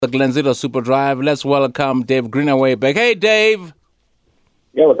The Glenzilla Super Drive. Let's welcome Dave Greenway back. Hey, Dave.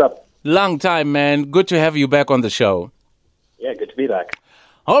 Yeah, what's up? Long time, man. Good to have you back on the show. Yeah, good to be back.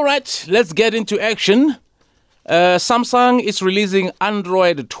 All right, let's get into action. Samsung is releasing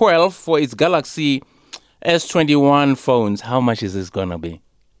Android 12 for its Galaxy S21 phones. How much is this going to be?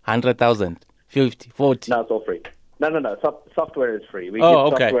 100,000? 50? 40? No, it's all free. No. Software is free. We give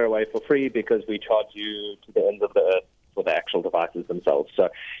software away for free because we charge you to the ends of the earth for the actual devices themselves. So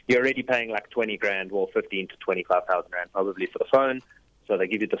you're already paying like 20 grand or 15 to 25,000 rand probably for the phone. So they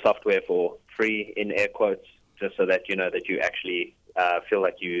give you the software for free, in air quotes, just so that you know that you actually feel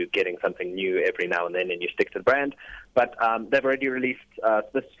like you're getting something new every now and then and you stick to the brand. But they've already released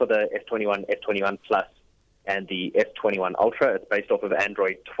this for the S21, S21 Plus, and the S21 Ultra. It's based off of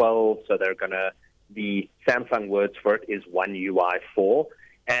Android 12, so the Samsung words for it is One UI 4.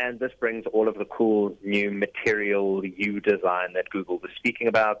 And this brings all of the cool new material U design that Google was speaking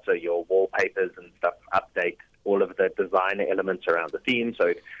about. So your wallpapers and stuff update all of the design elements around the theme. So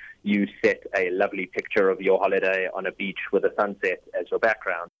if you set a lovely picture of your holiday on a beach with a sunset as your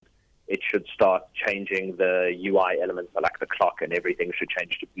background, it should start changing the UI elements, like the clock and everything should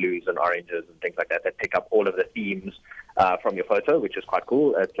change to blues and oranges and things like that pick up all of the themes from your photo, which is quite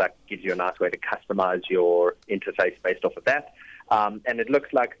cool. It's like gives you a nice way to customize your interface based off of that. And it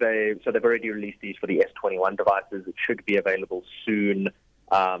looks like they've already released these for the S21 devices. It should be available soon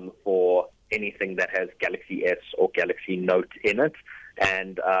for anything that has Galaxy S or Galaxy Note in it.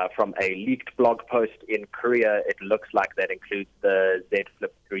 And from a leaked blog post in Korea, it looks like that includes the Z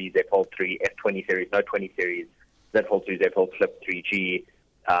Flip 3, Z Fold 3, S20 series, Note 20 series, Z Fold 2, Z Fold Flip 3G.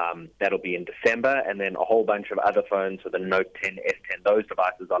 That'll be in December, and then a whole bunch of other phones, so the Note 10, S10, those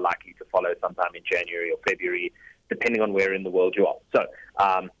devices are likely to follow sometime in January or February, depending on where in the world you are. So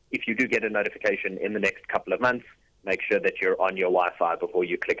if you do get a notification in the next couple of months, make sure that you're on your Wi-Fi before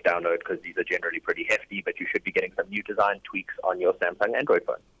you click download, because these are generally pretty hefty, but you should be getting some new design tweaks on your Samsung Android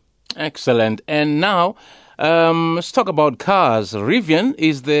phone. Excellent. And now, let's talk about cars. Rivian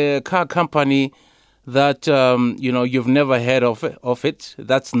is the car company that, you've never heard of it.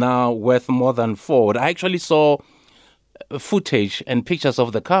 That's now worth more than Ford. I actually saw footage and pictures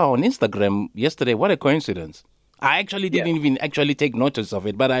of the car on Instagram yesterday. What a coincidence. I actually didn't even take notice of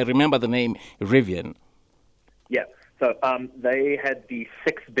it, but I remember the name Rivian. Yeah, so they had the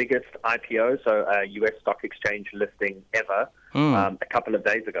sixth biggest IPO, so U.S. stock exchange listing ever, a couple of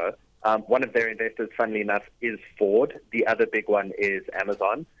days ago. One of their investors, funnily enough, is Ford. The other big one is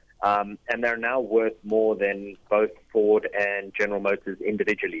Amazon. And they're now worth more than both Ford and General Motors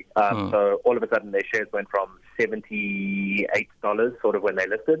individually. So all of a sudden their shares went from $78 sort of when they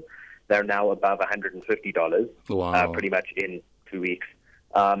listed. They're now above $150 pretty much in 2 weeks.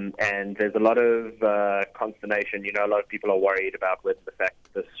 And there's a lot of consternation. A lot of people are worried about with the fact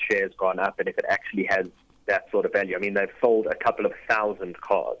that this share's gone up and if it actually has that sort of value. I mean, they've sold a couple of thousand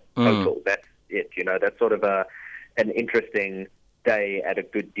cars total. That's it. That's sort of an interesting day at a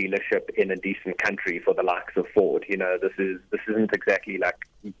good dealership in a decent country for the likes of Ford. This isn't exactly like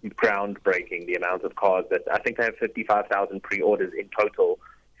groundbreaking, the amount of cars that I think they have 55,000 pre-orders in total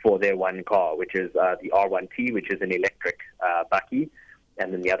for their one car, which is the R1T, which is an electric bakkie.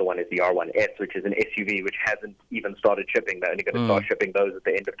 And then the other one is the R1S, which is an SUV, which hasn't even started shipping. They're only going to start shipping those at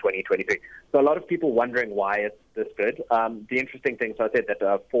the end of 2023. So a lot of people wondering why it's this good. The interesting thing, so I said that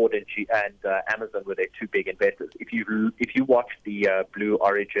Ford and Amazon were their two big investors. If you watch the Blue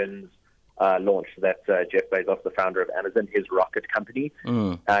Origin's launch, so that's Jeff Bezos, the founder of Amazon, his rocket company.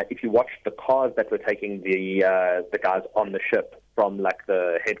 If you watch the cars that were taking the guys on the ship from like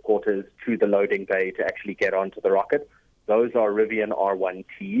the headquarters to the loading bay to actually get onto the rocket, those are Rivian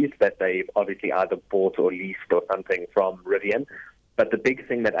R1Ts that they've obviously either bought or leased or something from Rivian. But the big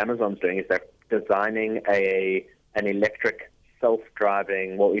thing that Amazon's doing is they're designing an electric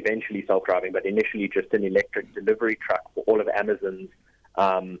self-driving, well, eventually self-driving, but initially just an electric delivery truck for all of Amazon's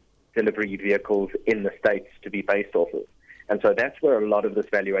delivery vehicles in the States to be based off of. And so that's where a lot of this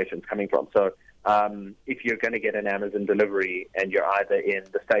valuation is coming from. So if you're going to get an Amazon delivery and you're either in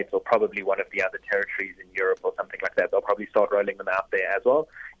the States or probably one of the other territories in Europe or something like that, they'll probably start rolling them out there as well.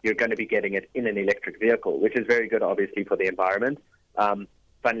 You're going to be getting it in an electric vehicle, which is very good, obviously, for the environment.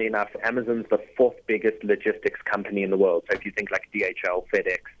 Funnily enough, Amazon's the fourth biggest logistics company in the world. So if you think like DHL,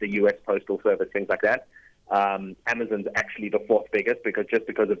 FedEx, the U.S. Postal Service, things like that, Amazon's actually the fourth biggest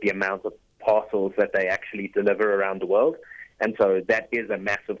because of the amount of parcels that they actually deliver around the world. And so that is a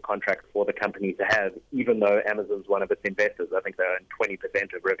massive contract for the company to have, even though Amazon's one of its investors. I think they own 20%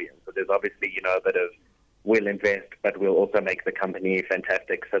 of Rivian. So there's obviously, a bit of we'll invest, but we'll also make the company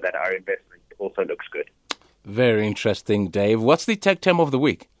fantastic so that our investment also looks good. Very interesting, Dave. What's the tech term of the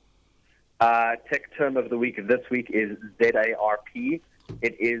week? Tech term of the week this week is ZARP.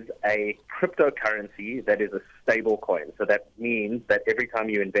 It is a cryptocurrency that is a stable coin. So that means that every time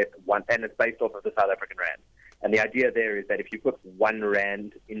you invest one, and it's based off of the South African rand. And the idea there is that if you put 1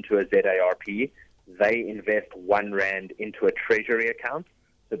 rand into a ZARP, they invest 1 rand into a treasury account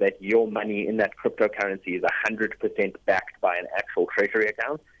so that your money in that cryptocurrency is 100% backed by an actual treasury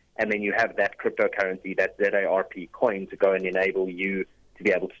account. And then you have that cryptocurrency, that ZARP coin, to go and enable you to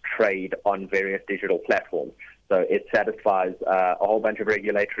be able to trade on various digital platforms. So it satisfies a whole bunch of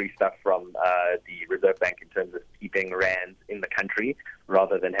regulatory stuff from the Reserve Bank in terms of keeping rands in the country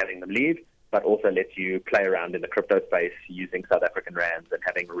rather than having them leave, but also lets you play around in the crypto space using South African rands and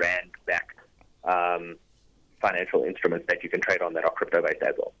having rand-backed financial instruments that you can trade on that are crypto-based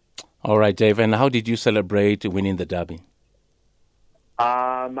as well. All right, Dave. And how did you celebrate winning the derby?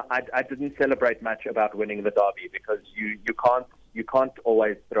 I didn't celebrate much about winning the derby because you can't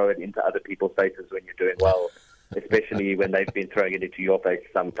always throw it into other people's faces when you're doing well, especially when they've been throwing it into your face.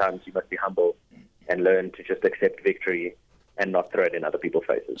 Sometimes you must be humble and learn to just accept victory and not throw it in other people's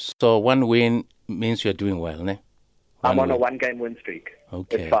faces. So 1 win means you're doing well, ne? I'm on a 1-game win streak.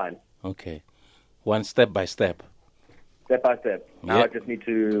 Okay. It's fine. Okay. One step by step. Step by step. Now I just need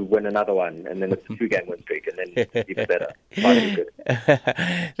to win another one, and then it's a 2-game win streak, and then it's even better. Finally good.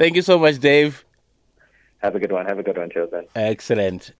 Thank you so much, Dave. Have a good one. Cheers, man. Excellent.